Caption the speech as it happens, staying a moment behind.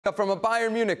From a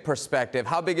Bayern Munich perspective,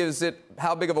 how big is it?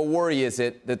 How big of a worry is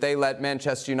it that they let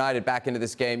Manchester United back into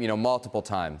this game, multiple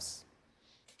times?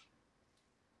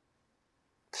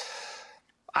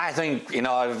 I think, in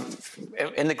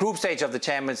the group stage of the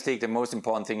Champions League, the most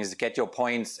important thing is to get your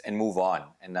points and move on.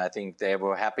 And I think they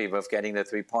were happy with getting the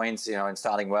 3 points, and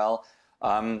starting well.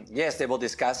 Yes, they will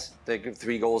discuss the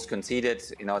 3 goals conceded.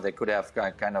 They could have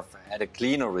kind of had a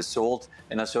cleaner result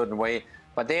in a certain way,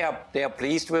 but they are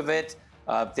pleased with it.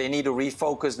 They need to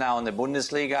refocus now on the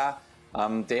Bundesliga.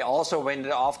 They also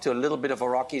went off to a little bit of a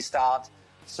rocky start.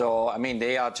 So,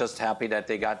 they are just happy that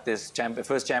they got this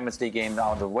first Champions League game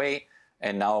out of the way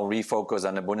and now refocus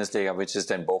on the Bundesliga, which is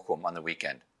then Bochum on the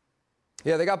weekend.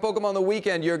 Yeah, they got Bochum on the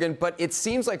weekend, Jurgen, but it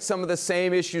seems like some of the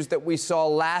same issues that we saw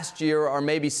last year are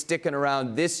maybe sticking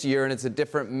around this year, and it's a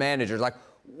different manager. Like,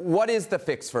 what is the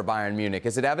fix for Bayern Munich?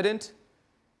 Is it evident?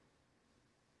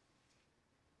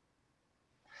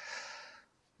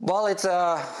 Well, it's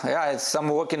some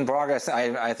work in progress.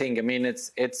 I think.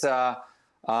 It's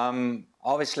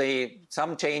obviously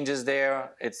some changes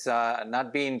there. It's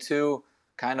not being too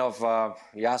kind of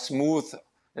smooth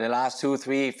in the last 2,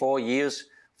 3, 4 years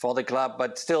for the club,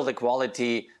 but still the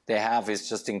quality they have is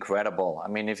just incredible.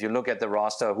 If you look at the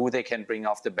roster, who they can bring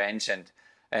off the bench and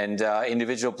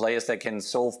individual players that can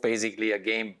solve basically a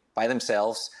game by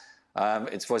themselves.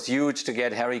 It was huge to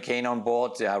get Harry Kane on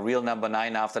board, real number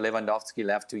 9 after Lewandowski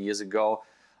left 2 years ago.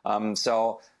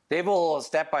 So they will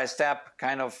step by step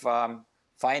kind of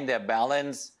find their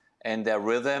balance and their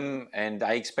rhythm, and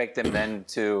I expect them then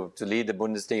to lead the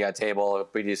Bundesliga table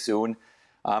pretty soon.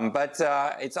 But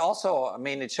it's also,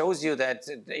 it shows you that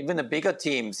even the bigger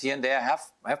teams here and there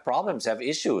have problems, have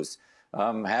issues,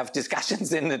 have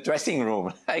discussions in the dressing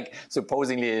room, like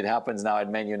supposedly it happens now at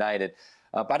Man United.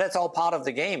 But that's all part of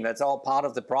the game. That's all part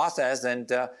of the process.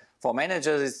 And for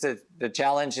managers, the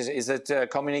challenge is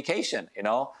communication,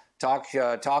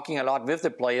 talking a lot with the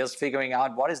players, figuring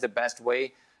out what is the best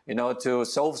way, to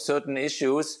solve certain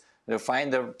issues, to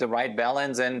find the right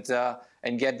balance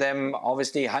and get them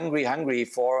obviously hungry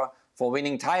for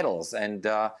winning titles. And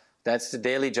that's the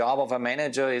daily job of a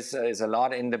manager is a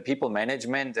lot in the people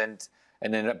management and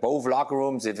in both locker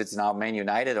rooms, if it's now Man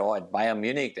United or at Bayern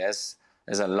Munich, there's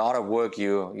a lot of work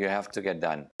you have to get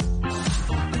done.